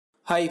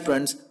Hi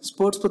friends,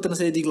 sports பத்தின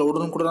செய்திகளை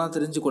உடனுக்குடன்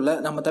தெரிஞ்சுக்கொள்ள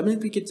நம்ம தமிழ்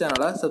கிரிக்கெட்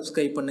சேனலை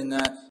சப்ஸ்கிரைப் பண்ணுங்க.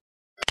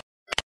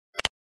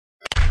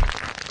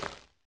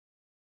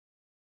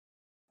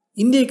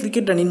 இந்திய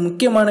கிரிக்கெட் அணியின்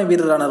முக்கியமான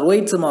வீரரான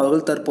ரோஹித் சர்மா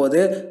அவர்கள் தற்போது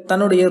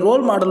தன்னுடைய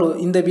ரோல் மாடல்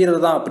இந்த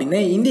வீரர் தான் அப்படின்னு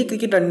இந்திய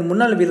கிரிக்கெட் அணியின்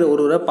முன்னாள் வீரர்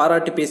ஒருவரை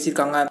பாராட்டி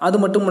பேசியிருக்காங்க. அது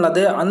மட்டும்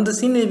இல்லாது அந்த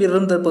சீனியர்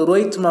வீரரும் தற்போது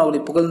ரோஹித் சர்மா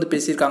அவர்களை புகழ்ந்து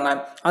பேசியிருக்காங்க.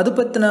 அது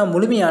பற்றின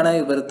முழுமையான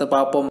விவரத்தை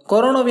பார்ப்போம்.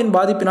 கொரோனாவின்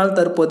பாதிப்பினால்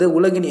தற்போது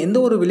உலகின் எந்த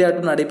ஒரு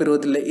விளையாட்டும்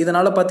நடைபெறுவதில்லை.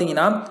 இதனால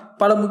பாத்தீங்கன்னா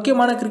பல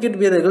முக்கியமான கிரிக்கெட்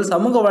வீரர்கள்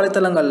சமூக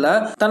வலைதளங்கள்ல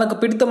தனக்கு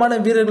பிடித்தமான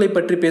வீரர்களை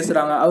பற்றி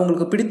பேசுறாங்க.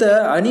 அவங்களுக்கு பிடித்த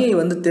அணியை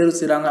தேர்வு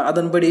செய்யறாங்க.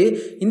 அதன்படி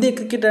இந்திய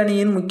கிரிக்கெட்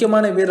அணியின்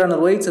முக்கியமான வீரரான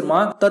ரோஹித் சர்மா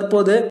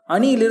தற்போது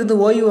அணியிலிருந்து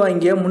ஓய்வு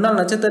வாங்கிய முன்னாள்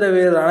நட்சத்திர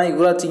வீரரான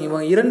யுவராஜ் சிங்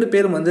இவங்க இரண்டு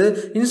பேரும்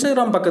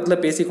இன்ஸ்டாகிராம் பக்கத்துல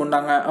பேசி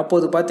கொண்டாங்க.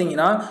 அப்போது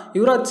பாத்தீங்கன்னா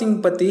யுவராஜ் சிங்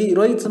பத்தி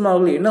ரோஹித் சர்மா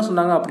அவர்கள் என்ன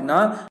சொன்னாங்க அப்படின்னா,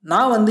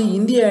 நான்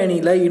இந்திய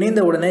அணியில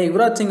இணைந்த உடனே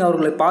யுவராஜ் சிங்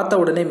அவர்களை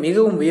பார்த்த உடனே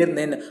மிகவும்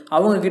வியந்தேன்.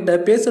 அவங்க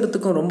கிட்ட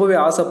பேசுறதுக்கும் ரொம்பவே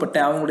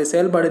ஆசைப்பட்டேன். அவங்களுடைய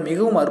செயல்பாடு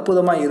மிகவும்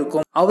அற்புதமா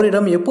இருக்கும்.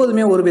 அவரிடம்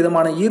எப்போதுமே ஒரு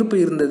விதமான ஈர்ப்பு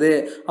இருந்தது.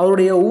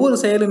 அவருடைய ஒவ்வொரு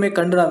செயலுமே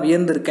கண்டு நான்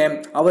வியந்திருக்கேன்.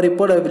 அவரை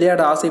போல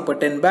விளையாட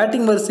ஆசைப்பட்டேன்.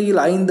 பேட்டிங்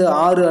வரிசையில் 5,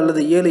 6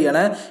 அல்லது 7 என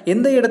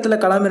எந்த இடத்துல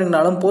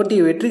களமிறங்கினாலும்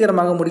போட்டியை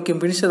வெற்றிகரமாக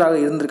முடிக்கும் பினிஷராக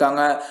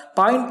இருந்திருக்காங்க.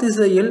 பாயிண்ட்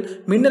திசையில்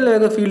மின்னல்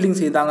வேக ஃபீல்டிங்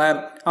செய்தாங்க.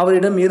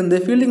 அவரிடம் இருந்து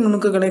ஃபீல்டிங்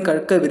நுணுக்கங்களை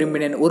கற்க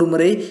விரும்பினேன். ஒரு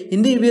முறை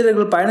இந்திய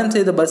வீரர்கள் பயணம்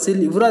செய்த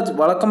பஸ்ஸில் யுவராஜ்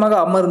வழக்கமாக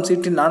அமரும்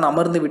சீட்டில் நான்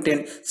அமர்ந்து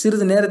விட்டேன்.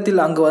 சிறிது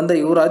நேரத்தில் அங்கு வந்த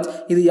யுவராஜ்,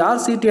 இது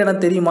யார் சீட்டு என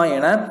தெரியுமா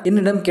என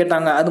என்னிடம்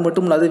கேட்டாங்க. அது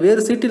மட்டும் இல்லாது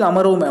வேறு சீட்டில்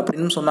அமருவோம்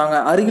அப்படின்னு சொன்னாங்க.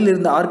 அருகில்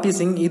இருந்த ஆர்பி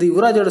சிங், இது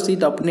யுவராஜோட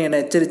சீட் அப்படின்னு என்னை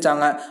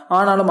எச்சரிச்சாங்க.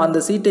 ஆனாலும்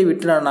அந்த சீட்டை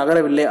விட்டு நான்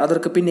நகரவில்லை.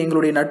 அதற்கு பின்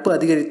எங்களுடைய நட்பு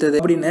அதிகரித்தது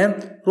அப்படின்னு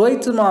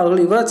ரோஹித் சர்மா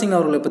அவர்கள் யுவராஜ் சிங்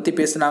அவர்களை பத்தி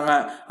பேசினாங்க.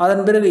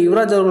 அதன் பிறகு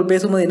யுவராஜ் அவர்கள்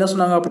பேசும்போது என்ன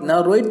சொன்னாங்க அப்படின்னா,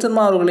 ரோஹித்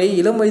சர்மா அவர்களை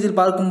இளம் வயதில்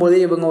பார்க்கும் போதே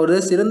இவங்க ஒரு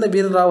சிறந்த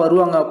வீரராக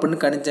வருவாங்க அப்படின்னு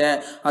கணிச்சேன்.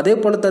 அதே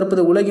போல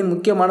தற்போது உலகின்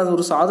முக்கியமான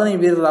ஒரு சாதனை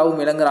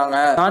வீரராகவும் விளங்குறாங்க.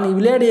 நான்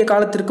விளையாடிய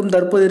காலத்திற்கும்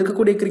தற்போது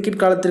இருக்கக்கூடிய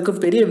கிரிக்கெட்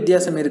காலத்திற்கும் பெரிய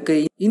வித்தியாசம் இருக்கு.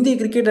 இந்திய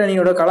கிரிக்கெட்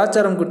அணியோட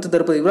கலாச்சாரம் குறித்து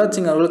தற்போது யுவராஜ்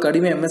சிங் அவர்கள்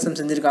கடுமையாக விமர்சனம்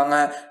செஞ்சிருக்காங்க.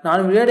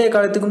 நான் விளையாடிய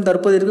காலத்துக்கும்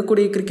தற்போது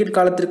இருக்கக்கூடிய கிரிக்கெட்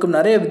காலத்திற்கும்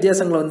நிறைய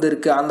வித்தியாசங்கள்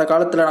இருக்கு. அந்த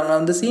காலத்துல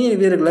நாங்க சீனியர்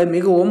வீரர்களை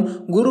மிகவும்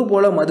குரு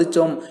போல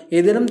மதிச்சோம்.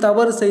 ஏதேனும்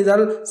தவறு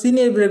செய்தால்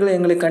சீனியர் வீரர்கள்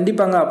எங்களை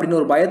கண்டிப்பாங்க அப்படின்னு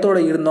ஒரு பயத்தோட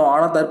இருந்தோம்.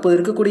 ஆனா தற்போது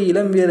இருக்கக்கூடிய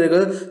இளம்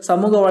வீரர்கள்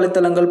சமூக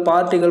வலைத்தளங்கள்,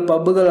 பார்ட்டிகள்,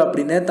 பப்புகள்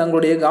அப்படின்னு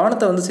தங்களுடைய கவனத்தை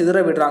சிதற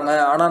விடுறாங்க.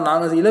 ஆனா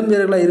நாங்க இளம்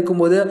வீரர்களா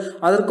இருக்கும்போது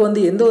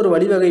அதற்கு எந்த ஒரு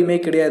வழிவகையுமே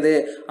கிடையாது.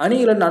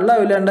 அணிகளை நல்லா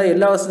விளையாண்டா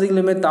எல்லா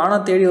வசதிகளுமே தானா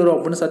தேடி வரும்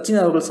அப்படின்னு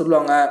சச்சின் அவர்கள்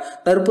சொல்லுவாங்க.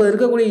 தற்போது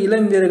இருக்கக்கூடிய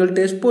இளம் வீரர்கள்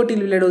டெஸ்ட்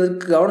போட்டியில்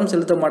விளையாடுவதற்கு கவனம்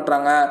செலுத்த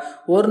மாட்டாங்க.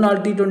 ஒரு நாள்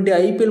T20,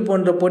 IPL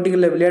போன்ற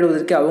போட்டிகளில்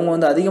விளையாடுவதற்கு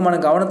அவங்க அதிகமான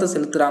கவனத்தை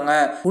செலுத்துறாங்க.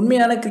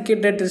 உண்மையான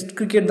கிரிக்கெட் டெஸ்ட்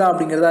கிரிக்கெட் தான்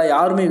அப்படிங்கிறத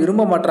யாருமே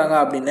விரும்ப மாட்டாங்க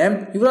அப்படின்னு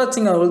யுவராஜ்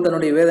சிங் அவர்கள்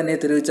தன்னுடைய வேதனையை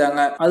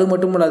தெரிவிச்சாங்க. அது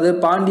மட்டும் இல்லாது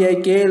பாண்டியா,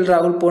 KL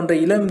ராகுல் போன்ற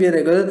இளம்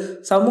வீரர்கள்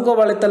சமூக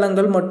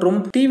வலைத்தளங்கள் மற்றும்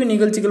டிவி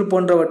நிகழ்ச்சிகள்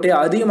போன்றவற்றை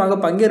அதிகமாக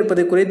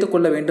பங்கேற்பதை குறைத்துக்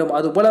கொள்ள வேண்டும்.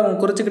 அதுபோல அவங்க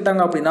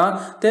குறைச்சிக்கிட்டாங்க அப்படின்னா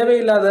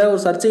தேவையில்லாத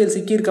ஒரு சர்ச்சையில்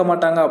சிக்கி இருக்க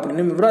மாட்டாங்க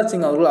அப்படின்னு யுவராஜ்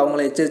சிங் அவர்கள்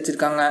அவங்களை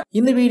எச்சரிச்சிருக்காங்க.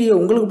 இந்த வீடியோ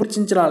உங்களுக்கு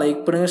பிடிச்சிருந்துச்சுன்னா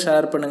லைக் பண்ணுங்க,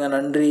 ஷேர் பண்ணுங்க.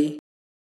 நன்றி.